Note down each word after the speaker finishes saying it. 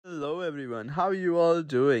everyone, how are you all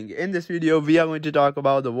doing? In this video, we are going to talk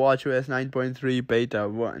about the WatchOS 9.3 Beta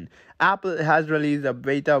 1. Apple has released a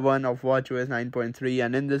Beta 1 of WatchOS 9.3,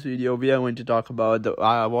 and in this video, we are going to talk about the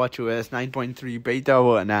WatchOS 9.3 Beta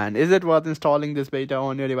 1. And is it worth installing this beta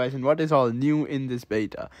on your device, and what is all new in this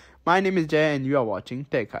beta? My name is Jay and you are watching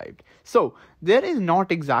Tech Hyped. So, there is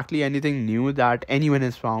not exactly anything new that anyone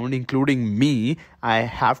has found, including me. I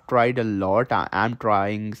have tried a lot. I am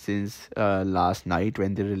trying since last night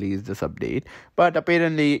when they released this update. But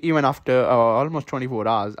apparently, even after almost 24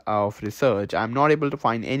 hours of research, I'm not able to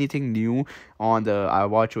find anything new on the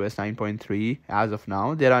WatchOS 9.3 as of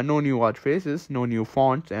now. There are no new watch faces, no new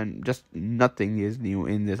fonts, and just nothing is new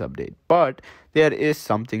in this update. But there is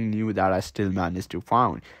something new that I still managed to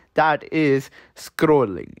find. That is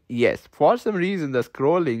scrolling. Yes, for some reason the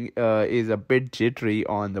scrolling is a bit jittery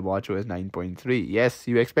on the WatchOS 9.3. Yes,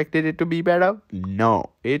 you expected it to be better? No,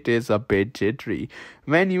 it is a bit jittery.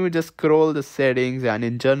 When you just scroll the settings, and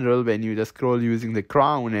in general when you just scroll using the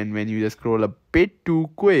crown, and when you just scroll a bit too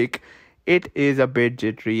quick, it is a bit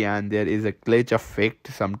jittery and there is a glitch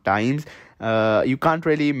effect sometimes. You can't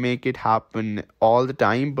really make it happen all the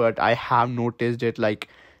time, but I have noticed it like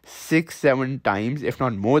 6-7 times, if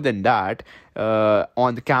not more than that,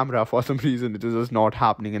 on the camera. For some reason it is just not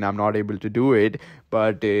happening and I'm not able to do it.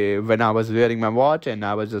 But when I was wearing my watch and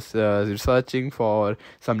I was just researching for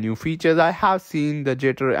some new features, I have seen the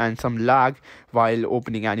jitter and some lag while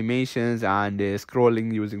opening animations and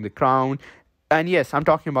scrolling using the crown. And yes, I'm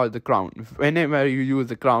talking about the crown. Whenever you use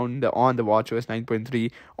the crown on the WatchOS 9.3,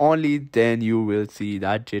 only then you will see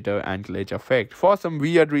that jitter and glitch effect. For some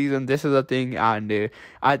weird reason, this is a thing, and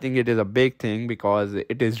I think it is a big thing because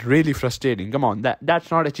it is really frustrating. Come on, that's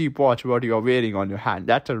not a cheap watch what you are wearing on your hand.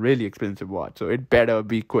 That's a really expensive watch, so it better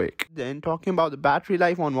be quick. Then talking about the battery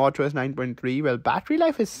life on WatchOS 9.3, well, battery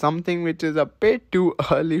life is something which is a bit too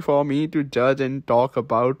early for me to judge and talk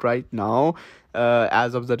about right now.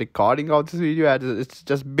 As of the recording of this video, it's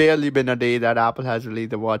just barely been a day that Apple has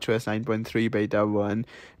released the WatchOS 9.3 Beta 1.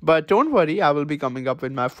 But don't worry, I will be coming up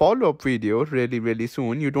with my follow-up video really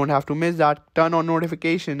soon. You don't have to miss that. Turn on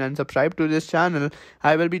notification and subscribe to this channel.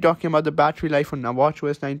 I will be talking about the battery life on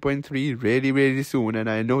WatchOS 9.3 really soon, and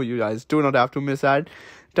I know you guys do not have to miss that.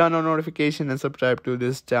 Turn on notification and subscribe to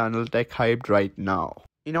this channel, Tech Hyped, right now.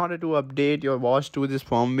 In order to update your watch to this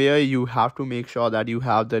firmware, you have to make sure that you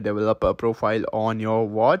have the developer profile on your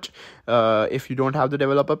watch. If you don't have the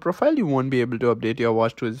developer profile, you won't be able to update your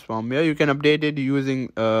watch to this firmware. You can update it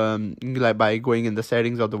using like by going in the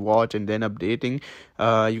settings of the watch and then updating.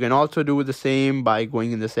 You can also do the same by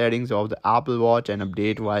going in the settings of the Apple Watch and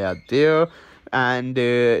update via there. And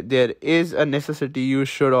there is a necessity. You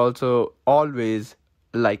should also always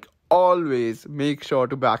make sure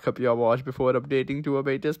to back up your watch before updating to a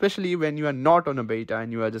beta, especially when you are not on a beta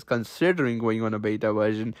and you are just considering going on a beta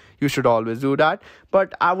version. You should always do that.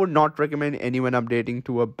 But I would not recommend anyone updating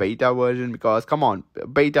to a beta version because, come on,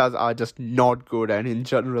 betas are just not good, and in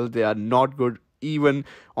general they are not good even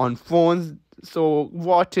on phones. So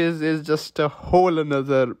watches is just a whole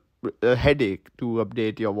another headache to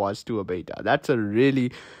update your watch to a beta. That's a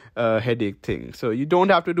really headache thing. So you don't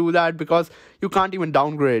have to do that because you can't even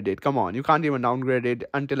downgrade it. Come on, you can't even downgrade it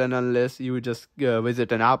until and unless you just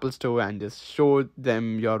visit an Apple store and just show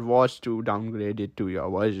them your watch to downgrade it to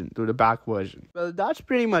your version, to the back version. Well, that's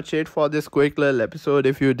pretty much it for this quick little episode.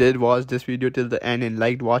 If you did watch this video till the end and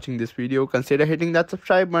liked watching this video, consider hitting that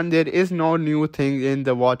subscribe button. There is no new thing in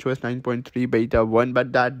the WatchOS 9.3 Beta 1,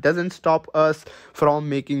 but that doesn't stop us from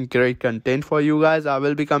making great content for you guys. I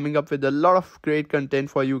will be coming up with a lot of great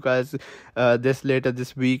content for you guys later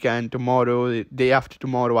this week, and tomorrow, day after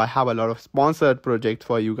tomorrow, I have a lot of sponsored projects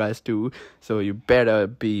for you guys too, so you better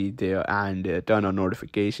be there and turn on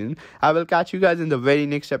notifications. I will catch you guys in the very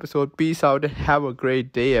next episode. Peace out and have a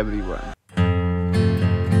great day, everyone.